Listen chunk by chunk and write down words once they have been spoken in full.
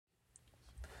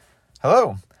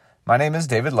Hello, my name is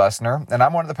David Lessner, and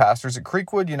I'm one of the pastors at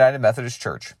Creekwood United Methodist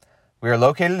Church. We are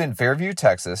located in Fairview,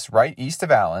 Texas, right east of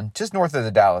Allen, just north of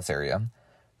the Dallas area.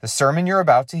 The sermon you're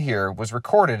about to hear was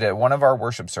recorded at one of our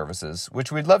worship services,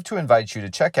 which we'd love to invite you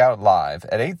to check out live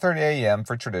at 8:30 a.m.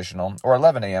 for traditional or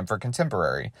 11 a.m. for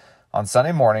contemporary on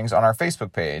Sunday mornings on our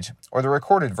Facebook page or the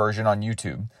recorded version on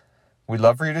YouTube. We'd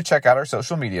love for you to check out our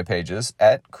social media pages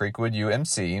at Creekwood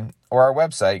UMC or our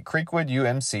website,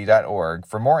 creekwoodumc.org,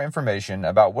 for more information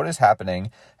about what is happening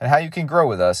and how you can grow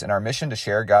with us in our mission to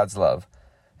share God's love.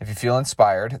 If you feel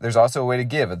inspired, there's also a way to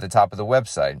give at the top of the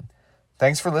website.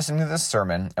 Thanks for listening to this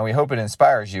sermon, and we hope it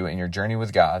inspires you in your journey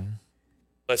with God.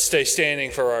 Let's stay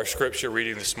standing for our scripture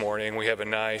reading this morning. We have a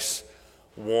nice,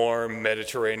 warm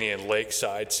Mediterranean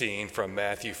lakeside scene from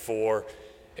Matthew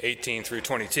 4:18 through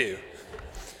 22.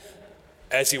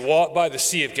 As he walked by the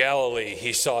Sea of Galilee,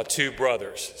 he saw two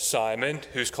brothers, Simon,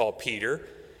 who's called Peter,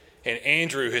 and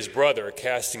Andrew, his brother,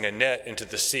 casting a net into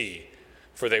the sea,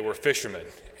 for they were fishermen.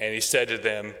 And he said to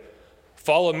them,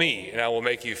 "Follow me, and I will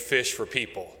make you fish for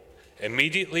people."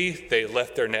 Immediately they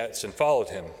left their nets and followed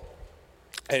him.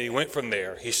 And he went from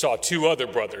there. He saw two other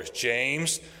brothers,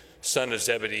 James, son of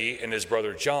Zebedee, and his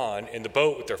brother John, in the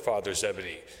boat with their father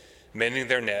Zebedee, mending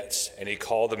their nets, and he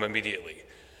called them immediately.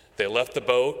 They left the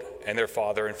boat and their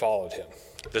father and followed him.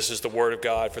 This is the word of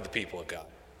God for the people of God.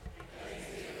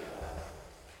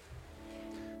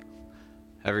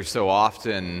 Every so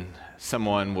often,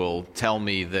 someone will tell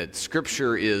me that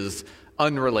Scripture is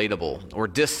unrelatable or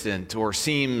distant or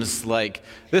seems like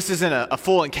this isn't a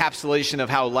full encapsulation of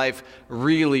how life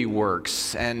really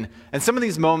works. And some of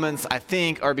these moments, I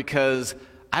think, are because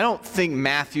I don't think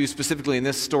Matthew, specifically in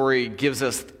this story, gives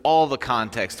us all the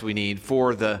context we need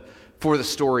for the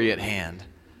story at hand.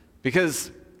 Because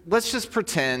let's just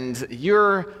pretend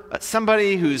you're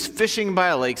somebody who's fishing by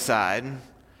a lakeside,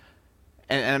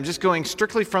 and I'm just going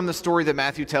strictly from the story that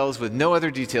Matthew tells with no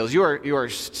other details. You are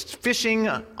fishing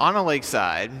on a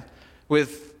lakeside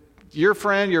with your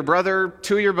friend, your brother,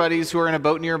 two of your buddies who are in a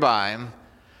boat nearby,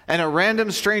 and a random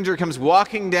stranger comes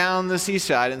walking down the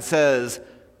seaside and says,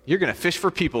 "You're going to fish for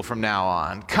people from now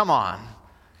on. Come on."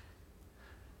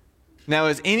 Now,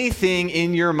 is anything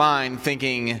in your mind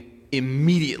thinking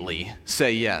immediately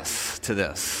say yes to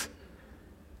this?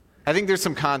 I think there's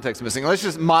some context missing. Let's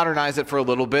just modernize it for a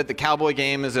little bit. The Cowboy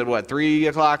game is at 3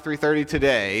 o'clock, 3:30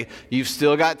 today. You've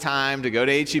still got time to go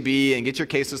to H-E-B and get your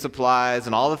case of supplies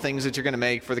and all the things that you're going to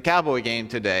make for the Cowboy game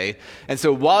today. And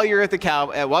so while you're at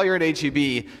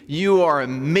H-E-B, you are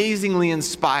amazingly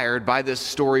inspired by this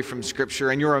story from Scripture,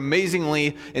 and you're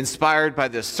amazingly inspired by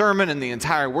this sermon and the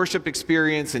entire worship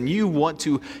experience, and you want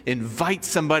to invite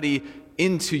somebody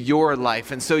into your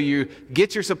life. And so you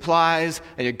get your supplies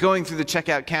and you're going through the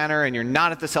checkout counter, and you're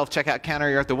not at the self-checkout counter,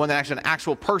 you're at the one that actually an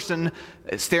actual person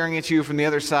staring at you from the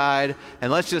other side.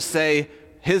 And let's just say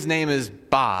his name is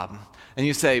Bob. And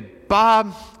you say,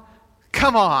 "Bob,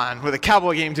 come on with a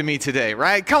Cowboy game to me today,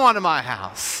 right? Come on to my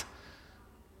house."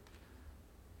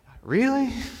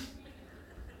 Really?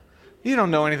 You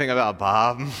don't know anything about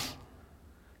Bob.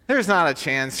 There's not a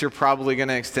chance you're probably going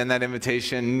to extend that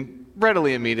invitation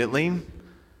readily immediately.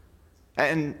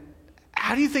 And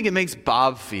how do you think it makes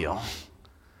Bob feel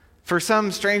for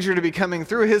some stranger to be coming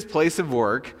through his place of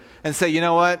work and say, "You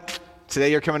know what,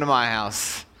 today you're coming to my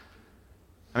house"?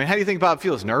 I mean, how do you think Bob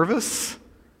feels? Nervous?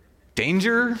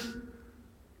 Danger?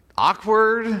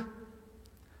 Awkward?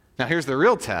 Now here's the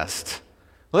real test.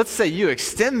 Let's say you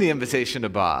extend the invitation to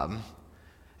Bob,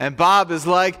 and Bob is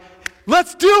like,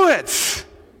 "Let's do it!"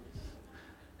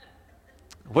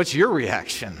 What's your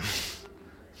reaction?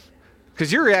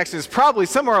 Because your reaction is probably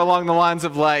somewhere along the lines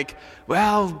of like,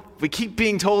 "Well, we keep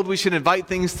being told we should invite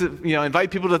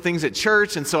people to things at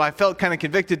church, and so I felt kind of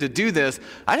convicted to do this.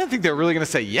 I didn't think they were really going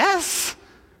to say yes.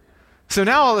 So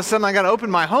now all of a sudden I got to open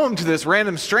my home to this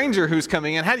random stranger who's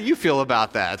coming in. How do you feel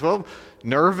about that?" Well,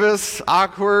 nervous,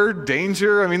 awkward,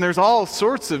 danger. I mean, there's all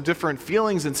sorts of different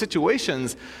feelings and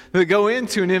situations that go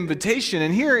into an invitation.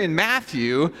 And here in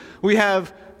Matthew, we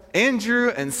have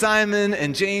Andrew and Simon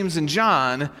and James and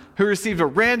John, who received a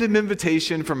random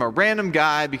invitation from a random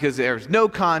guy because there's no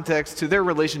context to their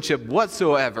relationship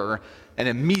whatsoever, and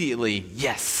immediately,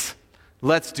 yes,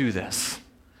 let's do this.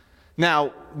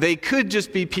 Now, they could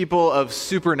just be people of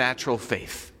supernatural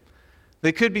faith.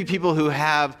 They could be people who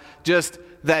have just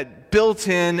that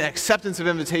built-in acceptance of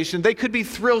invitation. They could be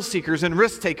thrill seekers and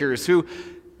risk takers who,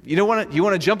 you want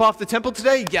to jump off the temple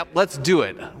today? Yep, let's do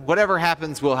it. Whatever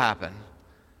happens will happen.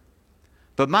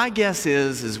 But my guess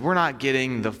is we're not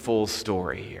getting the full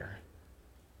story here.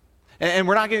 And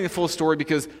we're not getting the full story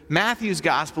because Matthew's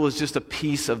gospel is just a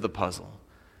piece of the puzzle.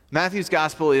 Matthew's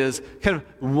gospel is kind of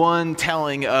one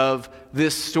telling of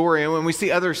this story. And when we see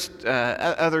other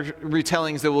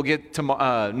retellings that we'll get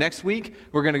to next week,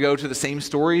 we're going to go to the same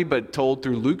story but told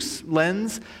through Luke's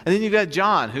lens. And then you've got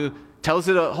John, who tells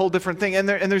it a whole different thing. And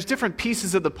there's different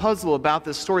pieces of the puzzle about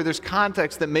this story. There's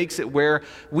context that makes it where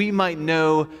we might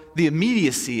know the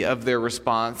immediacy of their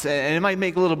response, and it might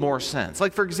make a little more sense.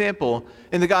 Like, for example,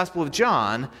 in the Gospel of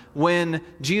John, when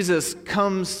Jesus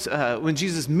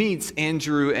meets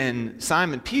Andrew and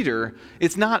Simon Peter,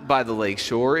 it's not by the lake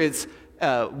shore, it's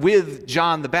with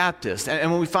John the Baptist.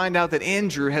 And when we find out that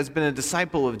Andrew has been a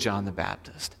disciple of John the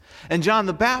Baptist, and John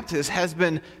the Baptist has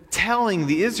been telling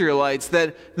the Israelites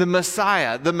that the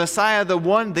Messiah, the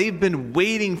one they've been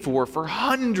waiting for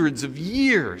hundreds of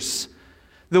years,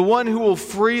 the one who will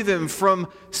free them from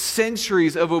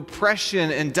centuries of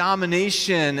oppression and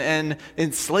domination and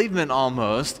enslavement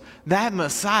almost, that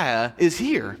Messiah is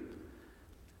here.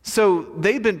 So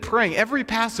they've been praying. Every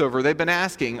Passover, they've been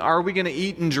asking, are we going to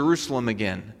eat in Jerusalem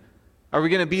again? Are we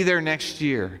going to be there next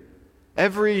year?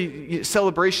 Every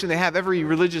celebration they have, every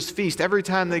religious feast, every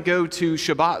time they go to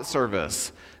Shabbat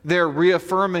service, they're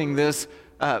reaffirming this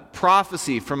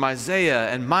prophecy from Isaiah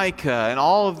and Micah and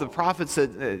all of the prophets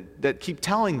that keep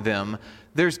telling them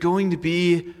there's going to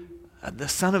be the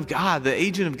Son of God, the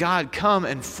agent of God, come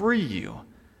and free you.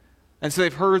 And so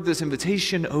they've heard this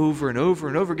invitation over and over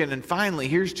and over again. And finally,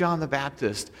 here's John the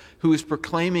Baptist, who is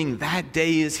proclaiming that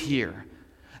day is here.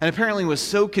 And apparently was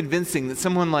so convincing that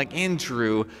someone like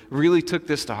Andrew really took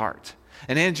this to heart.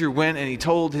 And Andrew went and he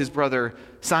told his brother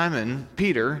Simon,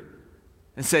 Peter,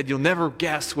 and said, you'll never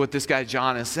guess what this guy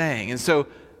John is saying. And so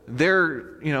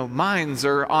their minds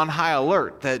are on high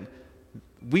alert that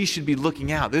we should be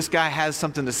looking out. This guy has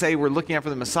something to say. We're looking out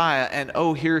for the Messiah, and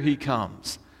oh, here he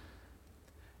comes.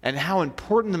 And how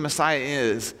important the Messiah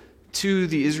is to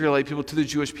the Israelite people, to the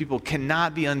Jewish people,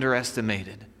 cannot be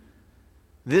underestimated.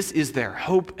 This is their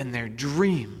hope and their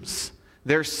dreams,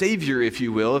 their Savior, if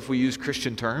you will, if we use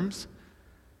Christian terms.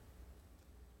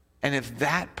 And if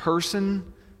that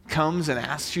person comes and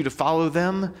asks you to follow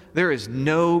them, there is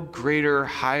no greater,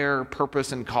 higher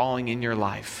purpose and calling in your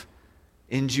life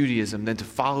in Judaism than to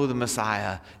follow the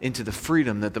Messiah into the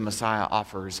freedom that the Messiah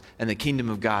offers and the kingdom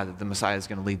of God that the Messiah is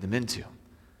going to lead them into.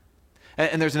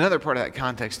 And there's another part of that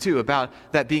context, too, about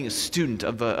that being a student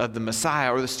of the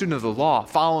Messiah or the student of the law,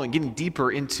 following, getting deeper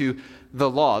into the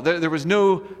law. There was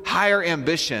no higher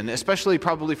ambition, especially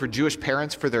probably for Jewish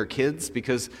parents for their kids,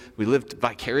 because we lived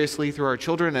vicariously through our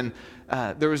children,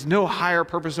 and there was no higher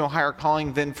purpose, no higher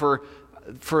calling than for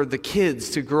the kids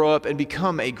to grow up and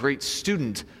become a great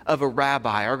student of a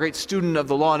rabbi or a great student of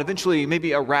the law, and eventually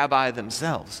maybe a rabbi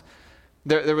themselves.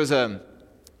 There was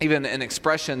even an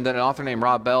expression that an author named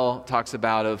Rob Bell talks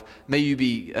about of, may you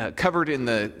be covered in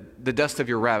the dust of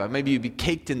your rabbi. Maybe you be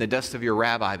caked in the dust of your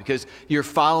rabbi because you're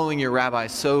following your rabbi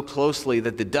so closely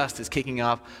that the dust is kicking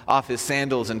off his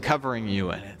sandals and covering you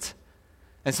in it.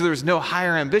 And so there's no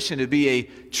higher ambition to be a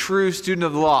true student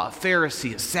of the law, a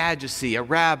Pharisee, a Sadducee, a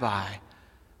rabbi.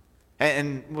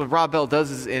 And what Rob Bell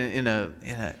does is in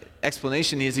an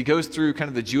explanation is he goes through kind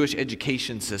of the Jewish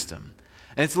education system.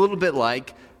 And it's a little bit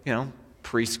like,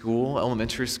 preschool,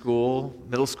 elementary school,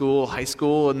 middle school, high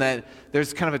school, and that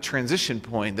there's kind of a transition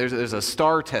point. There's a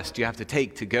STAR test you have to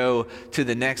take to go to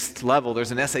the next level.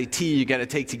 There's an SAT you got to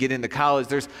take to get into college.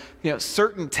 There's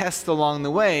certain tests along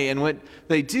the way, and what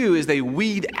they do is they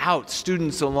weed out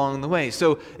students along the way.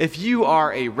 So if you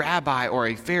are a rabbi or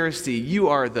a Pharisee, you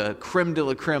are the creme de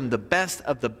la creme, the best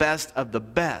of the best of the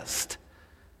best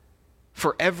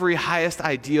for every highest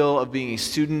ideal of being a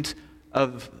student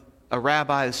of a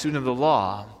rabbi, a student of the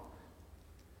law.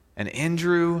 And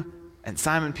Andrew and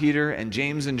Simon Peter and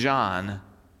James and John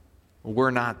were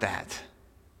not that.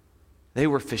 They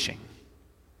were fishing.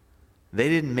 They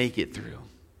didn't make it through.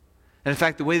 And in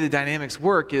fact, the way the dynamics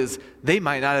work is they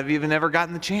might not have even ever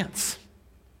gotten the chance.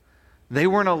 They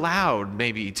weren't allowed,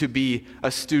 maybe, to be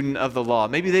a student of the law.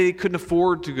 Maybe they couldn't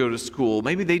afford to go to school.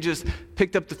 Maybe they just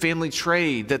picked up the family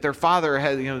trade that their father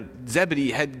had,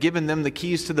 Zebedee had given them the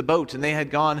keys to the boat, and they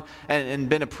had gone and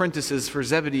been apprentices for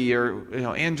Zebedee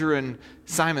or, Andrew and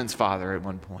Simon's father at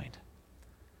one point.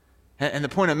 And the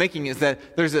point I'm making is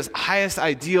that there's this highest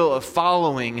ideal of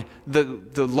following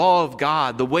the law of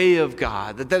God, the way of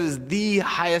God, that is the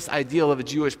highest ideal of a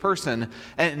Jewish person.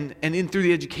 And through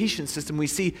the education system, we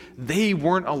see they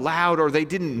weren't allowed or they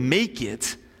didn't make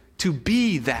it to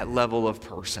be that level of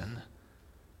person.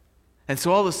 And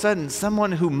so all of a sudden,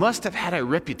 someone who must have had a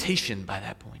reputation by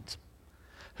that point,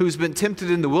 who's been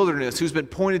tempted in the wilderness, who's been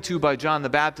pointed to by John the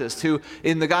Baptist, who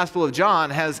in the Gospel of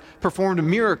John has performed a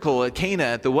miracle at Cana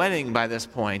at the wedding by this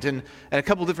point, and a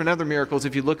couple different other miracles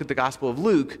if you look at the Gospel of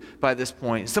Luke by this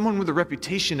point. Someone with a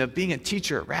reputation of being a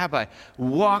teacher, a rabbi,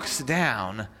 walks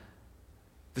down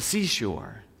the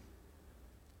seashore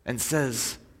and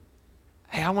says,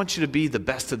 hey, I want you to be the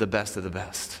best of the best of the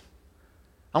best.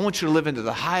 I want you to live into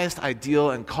the highest ideal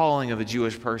and calling of a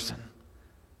Jewish person.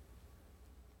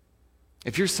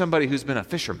 If you're somebody who's been a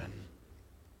fisherman,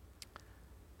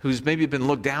 who's maybe been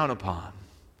looked down upon,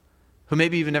 who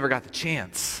maybe even never got the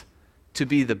chance to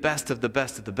be the best of the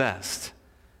best of the best,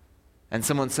 and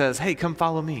someone says, hey, come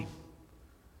follow me,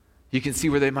 you can see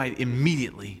where they might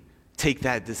immediately take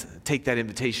that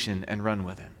invitation and run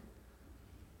with it.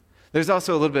 There's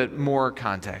also a little bit more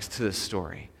context to this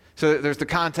story. So there's the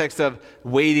context of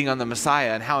waiting on the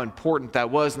Messiah and how important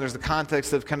that was, and there's the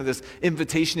context of kind of this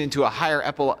invitation into a higher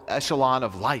echelon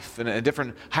of life and a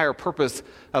different higher purpose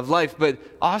of life. But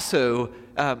also,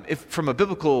 if from a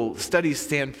biblical study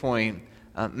standpoint,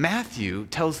 Matthew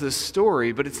tells this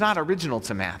story, but it's not original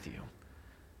to Matthew.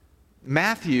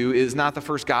 Matthew is not the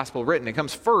first gospel written. It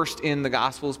comes first in the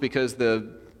Gospels because the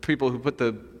people who put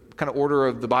the kind of order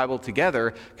of the Bible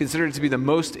together consider it to be the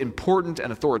most important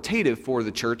and authoritative for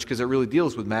the church because it really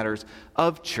deals with matters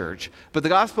of church. But the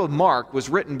Gospel of Mark was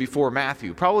written before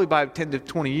Matthew, probably by 10 to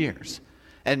 20 years.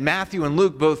 And Matthew and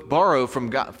Luke both borrow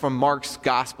from Mark's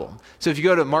Gospel. So if you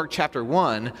go to Mark chapter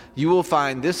 1, you will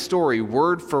find this story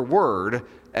word for word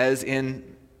as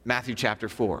in Matthew chapter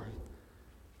 4.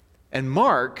 And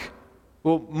Mark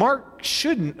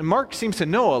seems to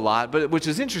know a lot, but which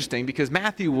is interesting because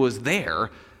Matthew was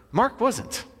there. Mark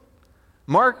wasn't.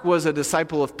 Mark was a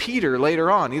disciple of Peter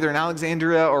later on, either in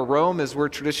Alexandria or Rome is where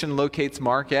tradition locates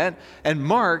Mark at. And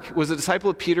Mark was a disciple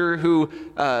of Peter who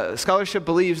scholarship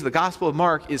believes the Gospel of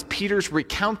Mark is Peter's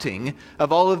recounting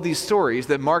of all of these stories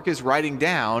that Mark is writing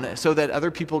down so that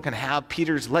other people can have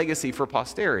Peter's legacy for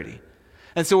posterity.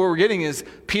 And so what we're getting is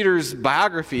Peter's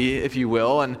biography, if you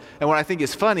will, and what I think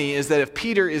is funny is that if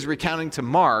Peter is recounting to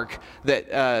Mark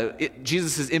that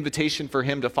Jesus' invitation for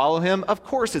him to follow him, of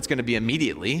course it's going to be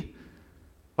immediately.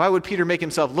 Why would Peter make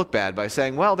himself look bad by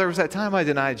saying, well, there was that time I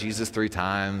denied Jesus 3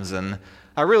 times, and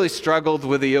I really struggled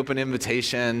with the open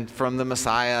invitation from the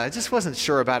Messiah. I just wasn't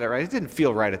sure about it, right? It didn't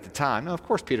feel right at the time. No, of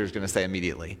course Peter's going to say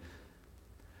immediately.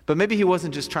 But maybe he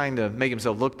wasn't just trying to make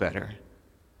himself look better.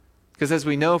 Because as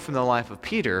we know from the life of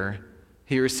Peter,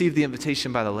 he received the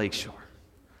invitation by the lakeshore.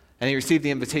 And he received the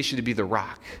invitation to be the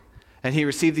rock. And he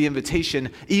received the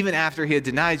invitation, even after he had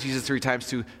denied Jesus 3 times,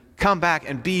 to come back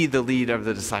and be the lead of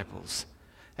the disciples.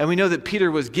 And we know that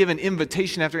Peter was given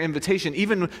invitation after invitation.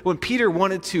 Even when Peter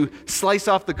wanted to slice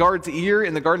off the guard's ear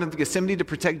in the Garden of Gethsemane to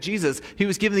protect Jesus, he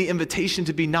was given the invitation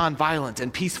to be nonviolent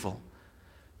and peaceful.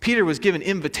 Peter was given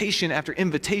invitation after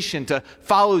invitation to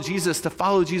follow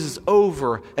Jesus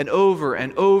over and over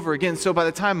and over again. So by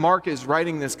the time Mark is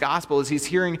writing this gospel, as he's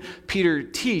hearing Peter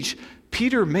teach,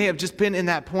 Peter may have just been in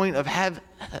that point of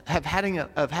having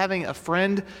a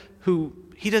friend who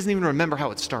he doesn't even remember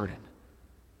how it started.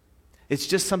 It's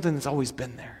just something that's always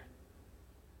been there.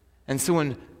 And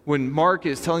so when Mark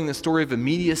is telling the story of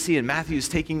immediacy and Matthew is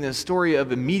taking the story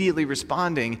of immediately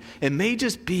responding, it may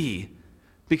just be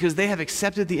because they have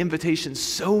accepted the invitation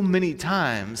so many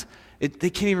times, they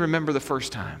can't even remember the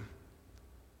first time.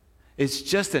 It's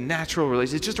just a natural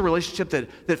relationship. It's just a relationship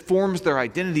that forms their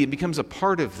identity and becomes a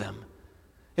part of them.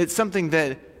 It's something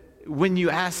that when you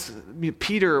ask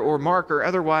Peter or Mark or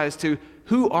otherwise to,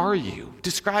 who are you?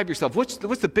 Describe yourself. What's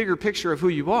the bigger picture of who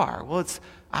you are? Well,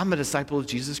 I'm a disciple of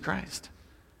Jesus Christ.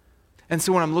 And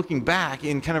so when I'm looking back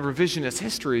in kind of revisionist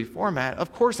history format,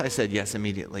 of course I said yes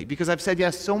immediately because I've said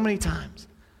yes so many times.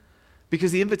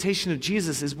 Because the invitation of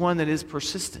Jesus is one that is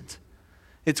persistent.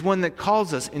 It's one that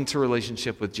calls us into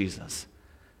relationship with Jesus.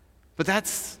 But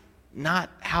that's not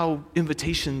how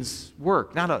invitations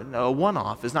work. Not a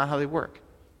one-off is not how they work.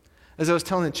 As I was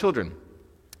telling the children,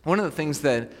 one of the things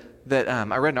that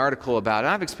I read an article about,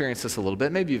 and I've experienced this a little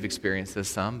bit, maybe you've experienced this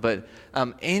some, but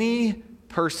any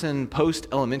person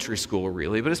post-elementary school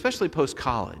really, but especially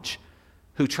post-college,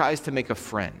 who tries to make a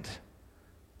friend,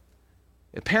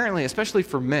 apparently, especially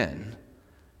for men,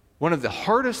 one of the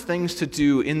hardest things to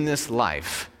do in this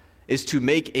life is to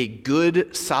make a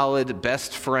good, solid,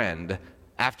 best friend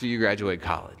after you graduate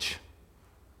college.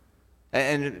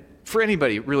 And for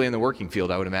anybody really in the working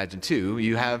field, I would imagine too,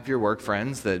 you have your work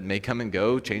friends that may come and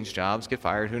go, change jobs, get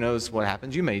fired, who knows what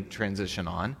happens. You may transition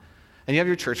on. And you have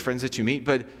your church friends that you meet,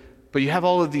 but you have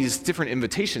all of these different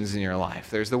invitations in your life.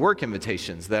 There's the work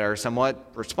invitations that are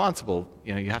somewhat responsible.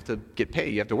 You have to get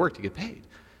paid. You have to work to get paid.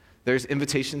 There's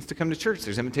invitations to come to church.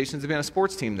 There's invitations to be on a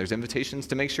sports team. There's invitations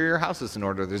to make sure your house is in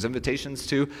order. There's invitations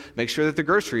to make sure that the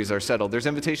groceries are settled. There's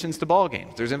invitations to ball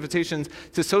games. There's invitations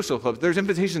to social clubs. There's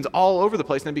invitations all over the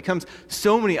place, and it becomes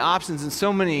so many options and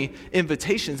so many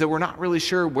invitations that we're not really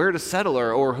sure where to settle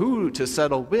or who to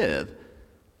settle with.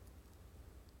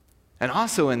 And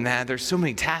also in that, there's so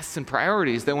many tasks and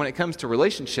priorities that when it comes to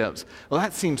relationships, well,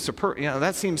 that seems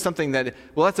something that,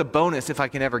 well, that's a bonus if I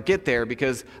can ever get there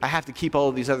because I have to keep all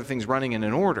of these other things running in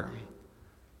an order.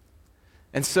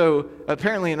 And so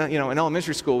apparently, in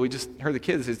elementary school, we just heard the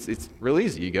kids, it's real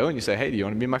easy. You go and you say, hey, do you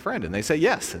want to be my friend? And they say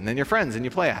yes, and then you're friends and you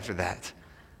play after that.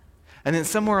 And then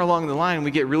somewhere along the line,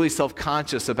 we get really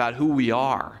self-conscious about who we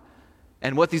are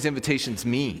and what these invitations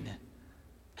mean.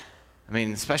 I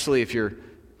mean, especially if you're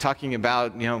talking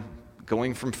about,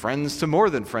 going from friends to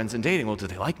more than friends and dating. Well, do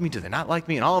they like me? Do they not like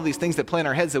me? And all of these things that play in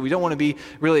our heads that we don't want to be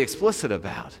really explicit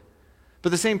about.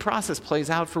 But the same process plays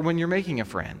out for when you're making a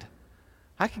friend.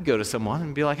 I could go to someone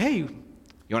and be like, hey, you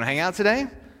want to hang out today?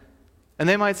 And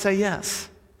they might say yes.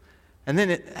 And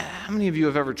then how many of you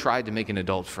have ever tried to make an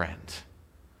adult friend?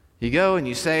 You go and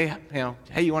you say,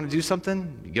 hey, you want to do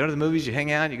something? You go to the movies, you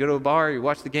hang out, you go to a bar, you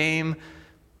watch the game.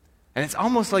 And it's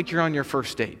almost like you're on your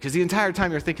first date because the entire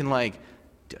time you're thinking like,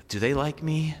 do they like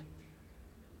me?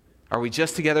 Are we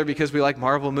just together because we like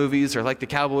Marvel movies or like the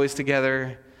Cowboys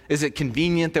together? Is it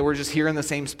convenient that we're just here in the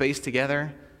same space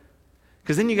together?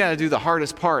 Because then you got to do the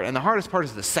hardest part, and the hardest part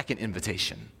is the second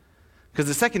invitation. Because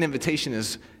the second invitation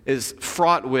is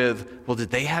fraught with, well, did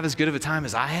they have as good of a time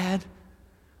as I had?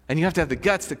 And you have to have the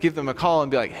guts to give them a call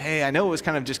and be like, hey, I know it was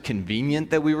kind of just convenient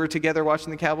that we were together watching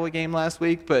the Cowboy game last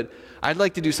week, but I'd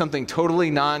like to do something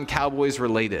totally non-Cowboys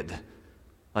related.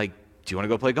 Like, do you want to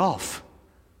go play golf?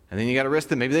 And then you got to risk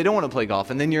that maybe they don't want to play golf.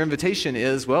 And then your invitation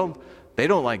is, well, they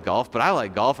don't like golf, but I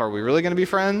like golf. Are we really going to be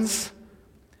friends?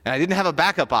 And I didn't have a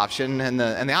backup option, and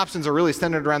the options are really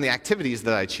centered around the activities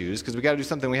that I choose because we got to do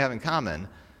something we have in common.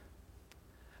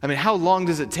 I mean, how long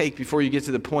does it take before you get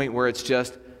to the point where it's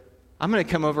just, I'm going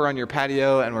to come over on your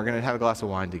patio and we're going to have a glass of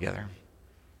wine together?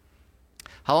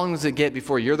 How long does it get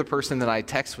before you're the person that I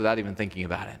text without even thinking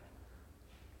about it?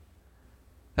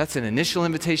 That's an initial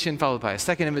invitation followed by a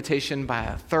second invitation, by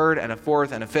a third and a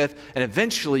fourth and a fifth, and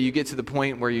eventually you get to the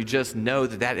point where you just know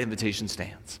that invitation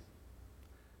stands.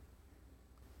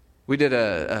 We did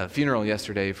a funeral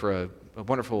yesterday for a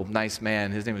wonderful, nice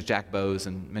man. His name was Jack Bowes,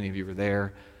 and many of you were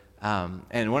there.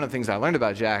 And one of the things I learned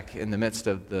about Jack in the midst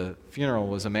of the funeral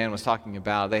was a man was talking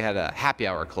about, they had a happy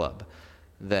hour club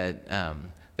that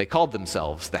they called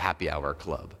themselves the Happy Hour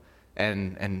Club.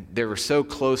 And they were so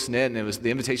close-knit, and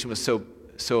the invitation was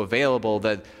so available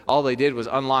that all they did was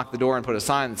unlock the door and put a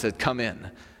sign that said, come in.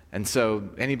 And so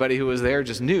anybody who was there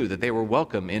just knew that they were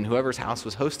welcome in whoever's house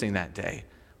was hosting that day.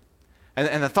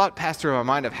 And the thought passed through my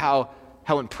mind of how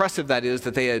impressive that is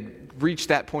that they had reached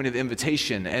that point of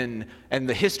invitation and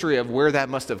the history of where that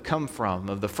must have come from,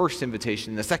 of the first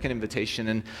invitation, the second invitation,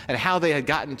 and how they had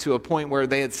gotten to a point where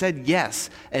they had said yes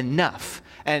enough.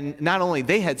 And not only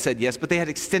they had said yes, but they had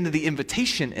extended the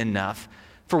invitation enough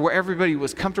for where everybody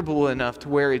was comfortable enough to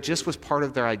where it just was part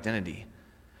of their identity.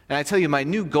 And I tell you, my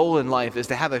new goal in life is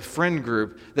to have a friend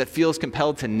group that feels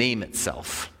compelled to name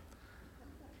itself.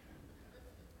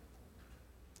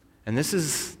 And this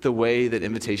is the way that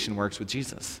invitation works with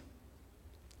Jesus.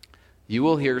 You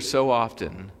will hear so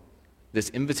often this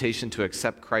invitation to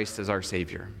accept Christ as our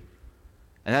Savior.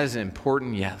 And that is an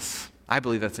important yes. I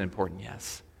believe that's an important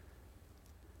yes.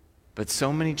 But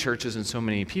so many churches and so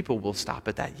many people will stop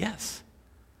at that yes.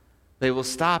 They will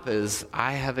stop as,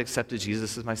 I have accepted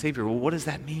Jesus as my Savior. Well, what does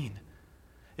that mean?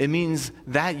 It means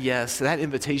that yes, that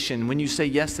invitation, when you say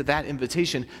yes to that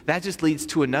invitation, that just leads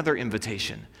to another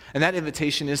invitation. And that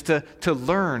invitation is to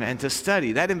learn and to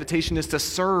study. That invitation is to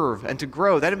serve and to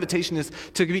grow. That invitation is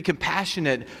to be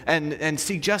compassionate and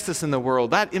seek justice in the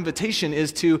world. That invitation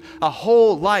is to a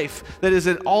whole life that is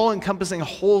an all-encompassing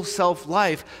whole self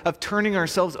life of turning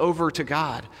ourselves over to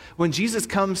God. When Jesus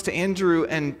comes to Andrew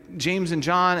and James and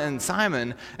John and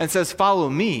Simon and says, follow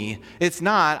me, it's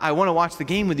not, I want to watch the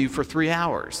game with you for 3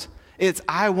 hours. It's,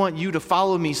 I want you to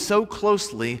follow me so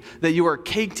closely that you are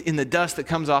caked in the dust that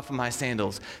comes off of my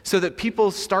sandals, so that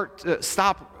people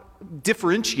stop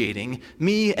differentiating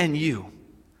me and you.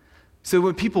 So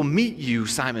when people meet you,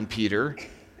 Simon Peter,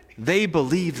 they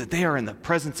believe that they are in the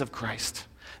presence of Christ.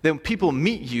 Then when people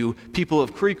meet you, people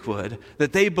of Creekwood,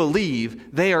 that they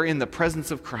believe they are in the presence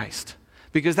of Christ.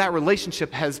 Because that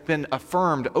relationship has been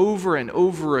affirmed over and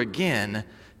over again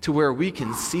to where we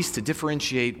can cease to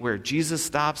differentiate where Jesus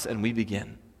stops and we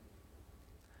begin.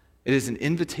 It is an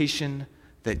invitation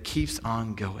that keeps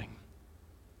on going.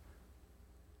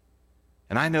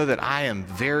 And I know that I am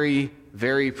very,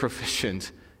 very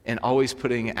proficient in always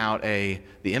putting out the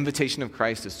invitation of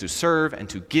Christ is to serve and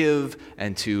to give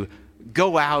and to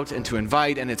go out and to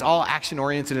invite, and it's all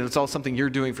action-oriented and it's all something you're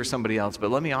doing for somebody else. But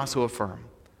let me also affirm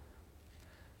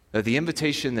that the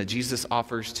invitation that Jesus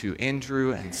offers to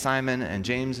Andrew and Simon and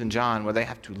James and John, where they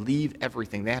have to leave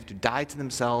everything, they have to die to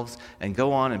themselves and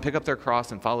go on and pick up their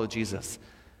cross and follow Jesus,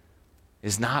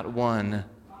 is not one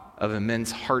of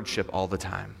immense hardship all the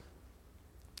time.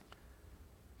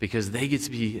 Because they get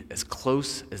to be as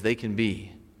close as they can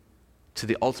be to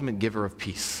the ultimate giver of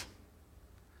peace.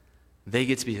 They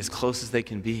get to be as close as they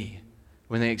can be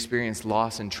when they experience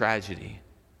loss and tragedy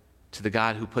to the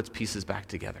God who puts pieces back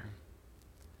together.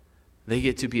 They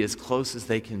get to be as close as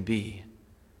they can be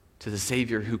to the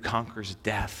Savior who conquers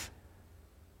death,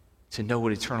 to know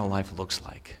what eternal life looks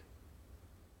like.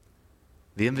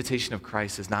 The invitation of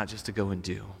Christ is not just to go and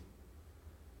do,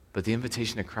 but the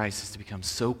invitation of Christ is to become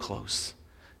so close,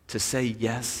 to say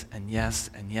yes and yes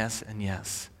and yes and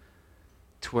yes,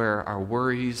 to where our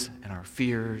worries and our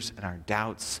fears and our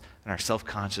doubts and our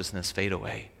self-consciousness fade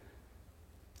away,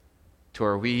 to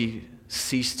where we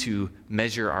cease to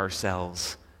measure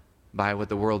ourselves by what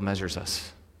the world measures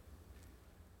us.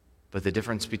 But the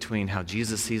difference between how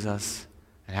Jesus sees us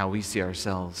and how we see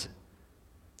ourselves,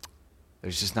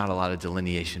 there's just not a lot of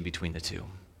delineation between the two.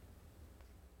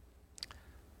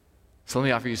 So let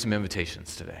me offer you some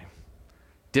invitations today.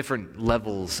 Different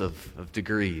levels of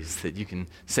degrees that you can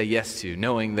say yes to,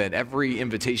 knowing that every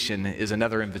invitation is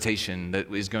another invitation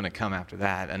that is going to come after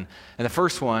that. And the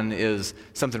first one is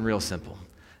something real simple.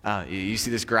 You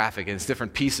see this graphic, and it's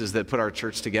different pieces that put our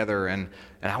church together. And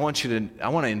I want to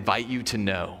invite you to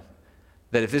know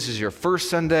that if this is your first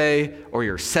Sunday or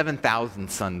your 7,000th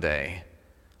Sunday,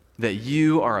 that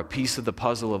you are a piece of the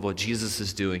puzzle of what Jesus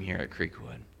is doing here at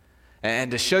Creekwood.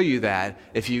 And to show you that,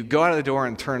 if you go out of the door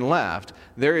and turn left,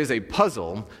 there is a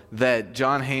puzzle that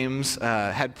John Hames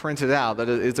had printed out. That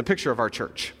it's a picture of our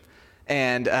church.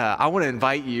 And I want to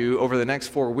invite you over the next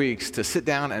 4 weeks to sit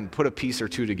down and put a piece or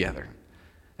two together.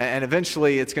 And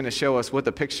eventually it's going to show us what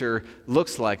the picture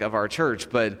looks like of our church.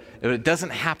 But it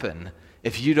doesn't happen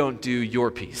if you don't do your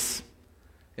piece.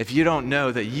 If you don't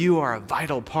know that you are a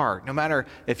vital part, no matter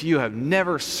if you have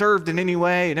never served in any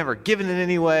way, never given in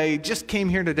any way, just came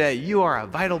here today, you are a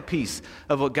vital piece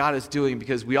of what God is doing,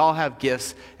 because we all have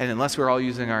gifts, and unless we're all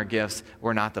using our gifts,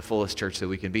 we're not the fullest church that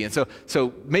we can be. And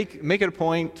so make it a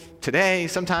point today,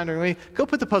 sometime during the week, go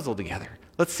put the puzzle together.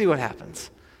 Let's see what happens.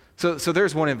 So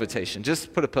there's one invitation.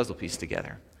 Just put a puzzle piece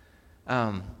together.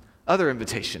 Other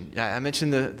invitation. I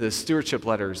mentioned the stewardship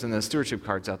letters and the stewardship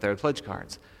cards out there, the pledge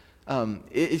cards.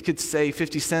 It could say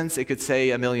 50 cents, it could say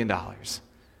 $1 million.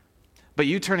 But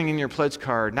you turning in your pledge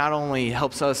card not only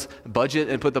helps us budget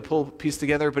and put the pull piece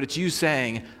together, but it's you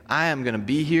saying, I am going to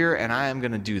be here and I am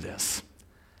going to do this.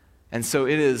 And so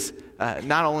it is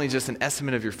not only just an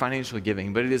estimate of your financial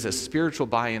giving, but it is a spiritual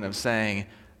buy-in of saying,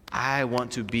 I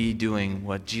want to be doing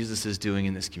what Jesus is doing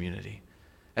in this community.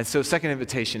 And so second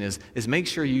invitation is make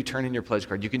sure you turn in your pledge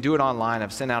card. You can do it online.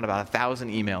 I've sent out about 1,000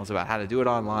 emails about how to do it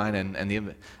online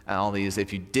and all these.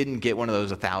 If you didn't get one of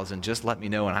those 1,000, just let me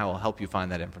know and I will help you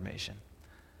find that information.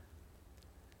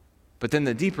 But then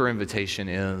the deeper invitation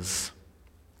is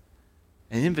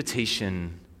an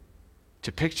invitation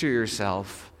to picture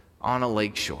yourself on a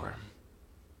lakeshore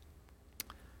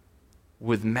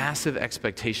with massive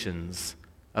expectations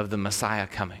of the Messiah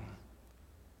coming.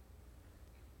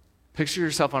 Picture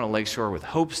yourself on a lakeshore with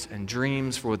hopes and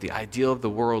dreams for what the ideal of the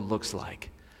world looks like,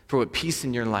 for what peace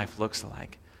in your life looks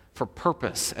like, for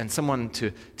purpose and someone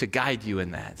to guide you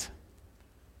in that.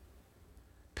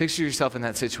 Picture yourself in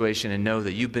that situation and know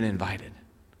that you've been invited.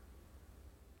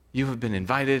 You have been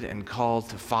invited and called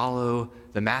to follow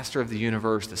the Master of the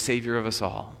universe, the Savior of us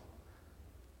all.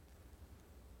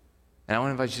 And I want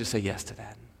to invite you to say yes to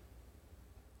that.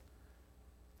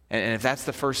 And if that's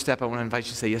the first step, I want to invite you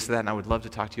to say yes to that, and I would love to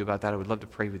talk to you about that. I would love to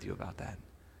pray with you about that.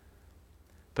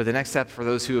 But the next step for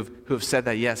those who have said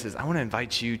that yes is I want to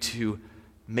invite you to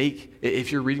if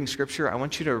you're reading Scripture, I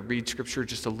want you to read Scripture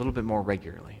just a little bit more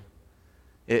regularly.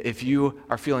 If you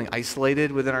are feeling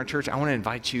isolated within our church, I want to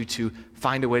invite you to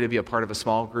find a way to be a part of a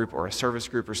small group or a service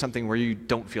group or something where you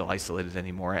don't feel isolated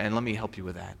anymore, and let me help you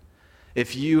with that.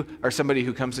 If you are somebody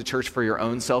who comes to church for your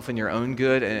own self and your own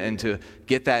good and to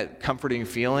get that comforting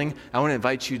feeling, I want to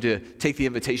invite you to take the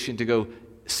invitation to go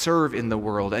serve in the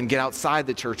world and get outside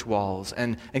the church walls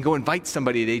and go invite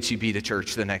somebody at HEB to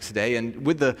church the next day, and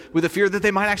with the fear that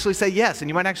they might actually say yes and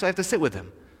you might actually have to sit with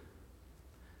them.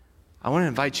 I want to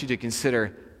invite you to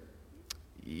consider,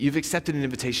 you've accepted an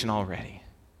invitation already.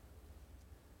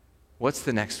 What's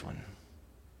the next one?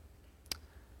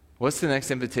 What's the next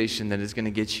invitation that is going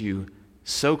to get you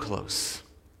so close,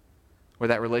 where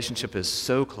that relationship is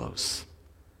so close,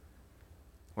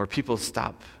 where people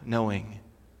stop knowing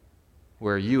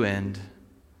where you end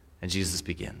and Jesus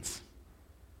begins?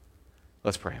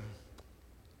 Let's pray.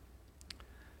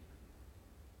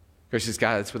 Gracious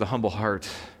God, it's with a humble heart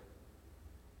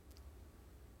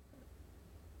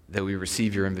that we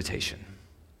receive your invitation.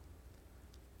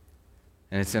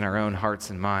 And it's in our own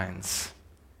hearts and minds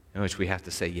in which we have to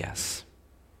say yes.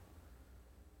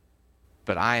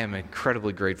 But I am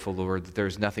incredibly grateful, Lord, that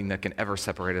there's nothing that can ever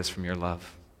separate us from your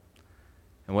love.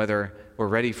 And whether we're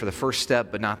ready for the first step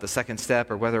but not the second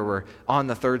step, or whether we're on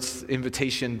the third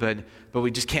invitation but we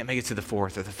just can't make it to the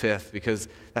fourth or the fifth, because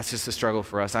that's just a struggle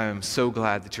for us, I am so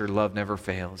glad that your love never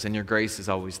fails and your grace is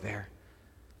always there.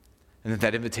 And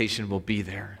that invitation will be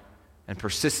there and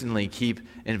persistently keep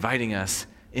inviting us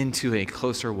into a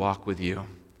closer walk with you,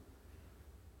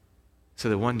 so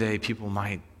that one day people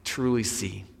might truly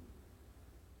see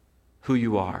who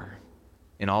you are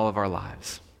in all of our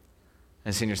lives.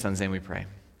 And it's in your Son's name we pray.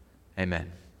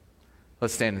 Amen.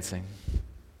 Let's stand and sing.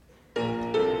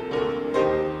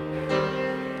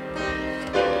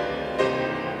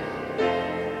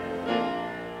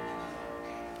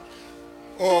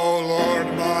 O Lord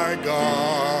my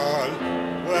God,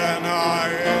 when I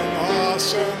in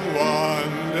awesome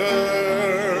wonder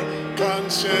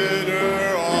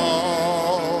consider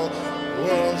all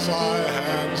worlds thy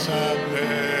hands have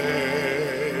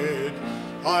made,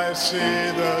 I see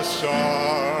the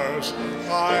stars,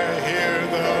 I hear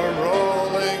the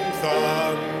rolling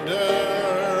thunder,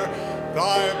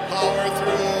 thy power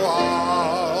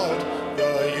throughout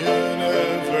the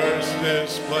universe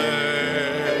displayed.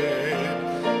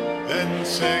 Then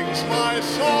sings my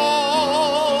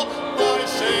soul, my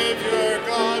Savior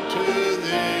God, to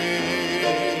thee.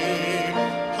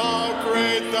 How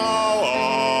great thou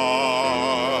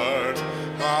art,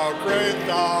 how great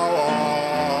thou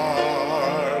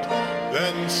art.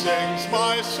 Then sings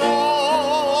my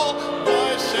soul,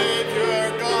 my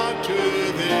Savior God,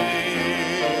 to thee.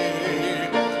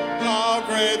 How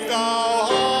great thou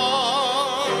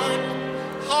art,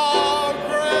 how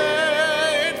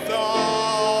great thou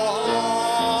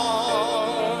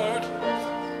art.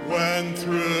 When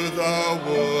through the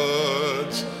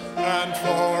woods and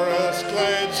forest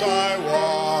glades I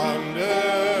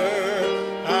wander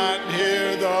and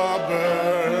hear the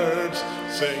birds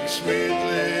sing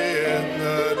sweetly in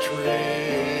the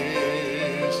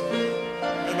trees,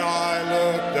 and I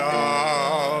look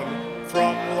down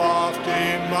from lofty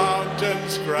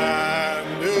mountains'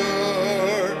 grandeur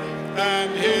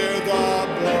and hear the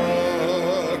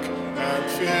brook and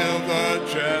feel the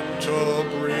gentle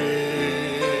breeze.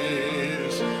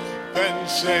 Then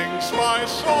sings my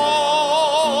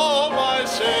soul, my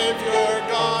Savior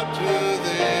God, to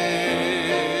thee.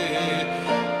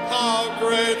 How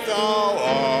great thou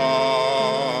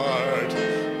art,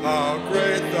 how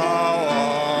great thou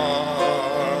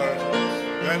art.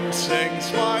 Then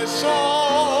sings my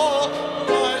soul,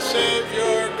 my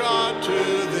Savior God, to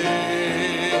thee.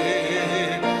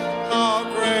 How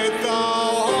great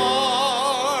thou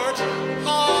art,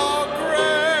 how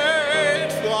great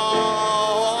thou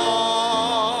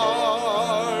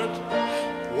art.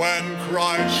 When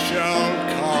Christ shall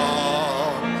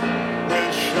come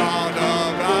with shout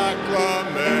of acclamation,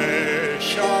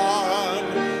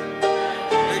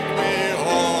 take me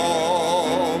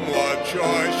home, what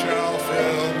joy shall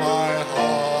fill my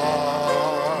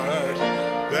heart.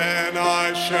 Then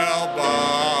I shall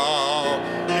bow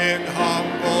in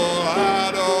humble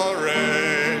adoration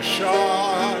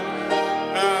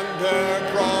and there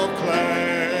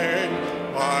proclaim,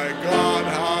 my God,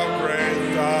 how great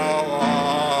thou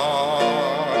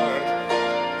art.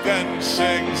 Then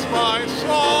sings my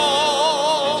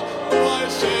soul, my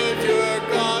Savior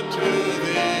God, to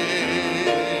thee.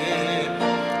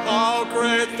 How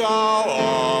great thou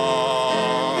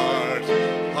art,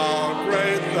 how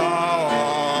great thou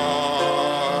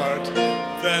art.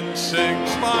 Then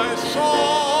sings my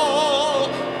soul,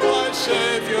 my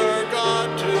Savior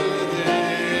God, to thee.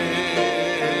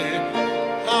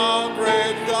 How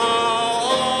great thou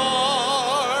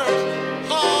art,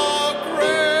 how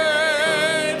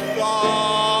great thou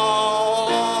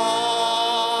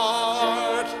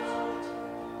art.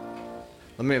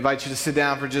 Let me invite you to sit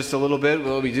down for just a little bit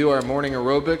while we do our morning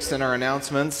aerobics and our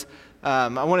announcements.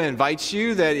 I want to invite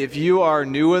you that if you are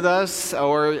new with us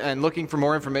and looking for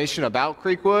more information about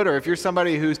Creekwood, or if you're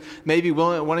somebody who's maybe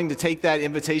wanting to take that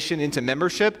invitation into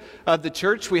membership of the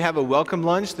church, we have a welcome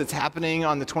lunch that's happening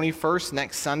on the 21st,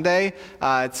 next Sunday.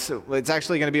 It's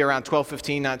actually going to be around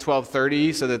 12:15, not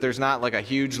 12:30, so that there's not like a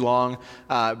huge long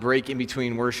break in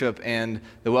between worship and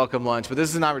the welcome lunch. But this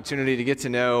is an opportunity to get to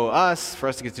know us, for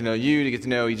us to get to know you, to get to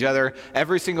know each other.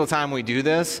 Every single time we do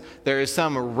this, there is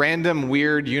some random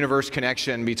weird universe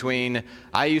connection between,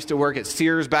 I used to work at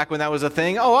Sears back when that was a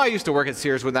thing. Oh, I used to work at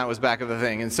Sears when that was back of a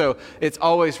thing. And so it's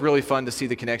always really fun to see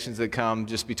the connections that come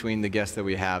just between the guests that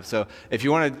we have. So if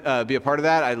you want to be a part of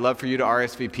that, I'd love for you to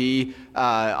RSVP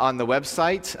on the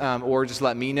website, or just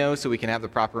let me know so we can have the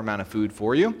proper amount of food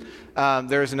for you.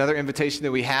 There's another invitation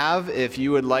that we have. If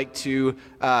you would like to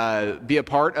be a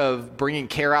part of bringing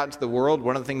care out into the world,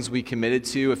 one of the things we committed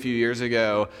to a few years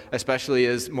ago, especially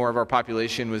as more of our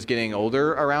population was getting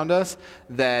older around us,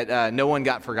 that no one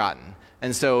got forgotten.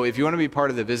 And so if you want to be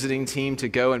part of the visiting team to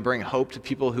go and bring hope to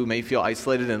people who may feel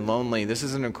isolated and lonely, this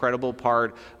is an incredible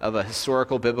part of a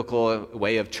historical biblical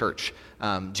way of church.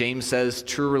 James says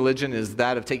true religion is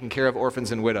that of taking care of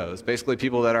orphans and widows, basically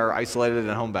people that are isolated and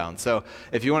homebound. So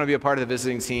if you want to be a part of the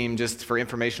visiting team just for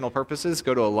informational purposes,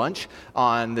 go to a lunch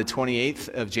on the 28th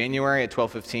of January at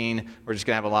 12:15. We're just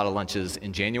going to have a lot of lunches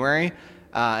in January.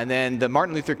 And then the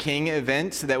Martin Luther King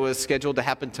event that was scheduled to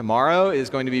happen tomorrow is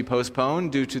going to be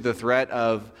postponed due to the threat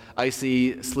of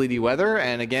icy, sleety weather.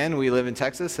 And again, we live in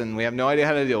Texas and we have no idea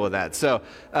how to deal with that. So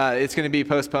it's going to be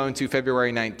postponed to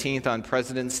February 19th on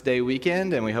President's Day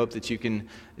weekend. And we hope that you can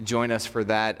join us for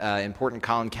that important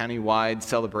Collin County-wide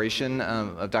celebration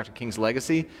of Dr. King's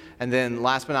legacy. And then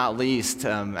last but not least,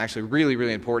 actually really,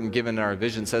 really important, given our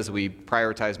vision says we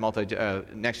prioritize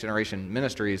next-generation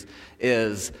ministries,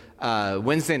 is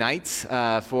Wednesday nights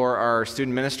for our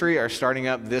student ministry are starting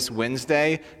up this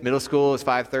Wednesday. Middle school is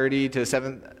 5:30 to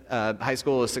 7. High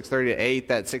school is 6:30 to 8.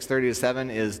 That 6:30 to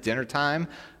 7 is dinner time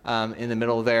in the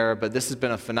middle there. But this has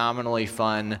been a phenomenally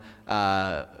fun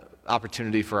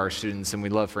opportunity for our students, and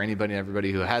we'd love for anybody and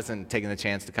everybody who hasn't taken the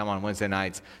chance to come on Wednesday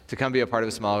nights to come be a part of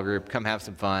a small group, come have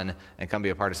some fun, and come be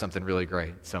a part of something really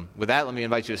great. So with that, let me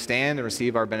invite you to stand and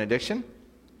receive our benediction.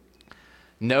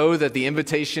 Know that the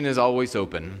invitation is always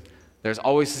open. There's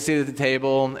always a seat at the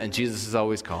table, and Jesus is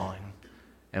always calling.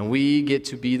 And we get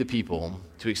to be the people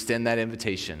to extend that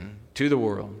invitation to the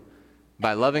world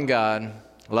by loving God,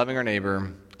 loving our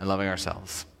neighbor, and loving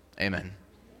ourselves. Amen.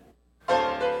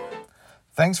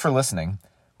 Thanks for listening.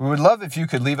 We would love if you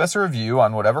could leave us a review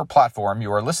on whatever platform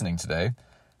you are listening today,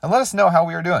 and let us know how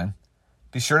we are doing.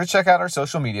 Be sure to check out our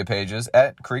social media pages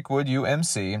at Creekwood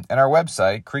UMC and our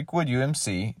website,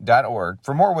 creekwoodumc.org,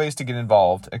 for more ways to get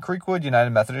involved at Creekwood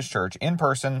United Methodist Church in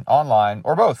person, online,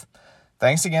 or both.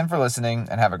 Thanks again for listening,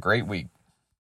 and have a great week.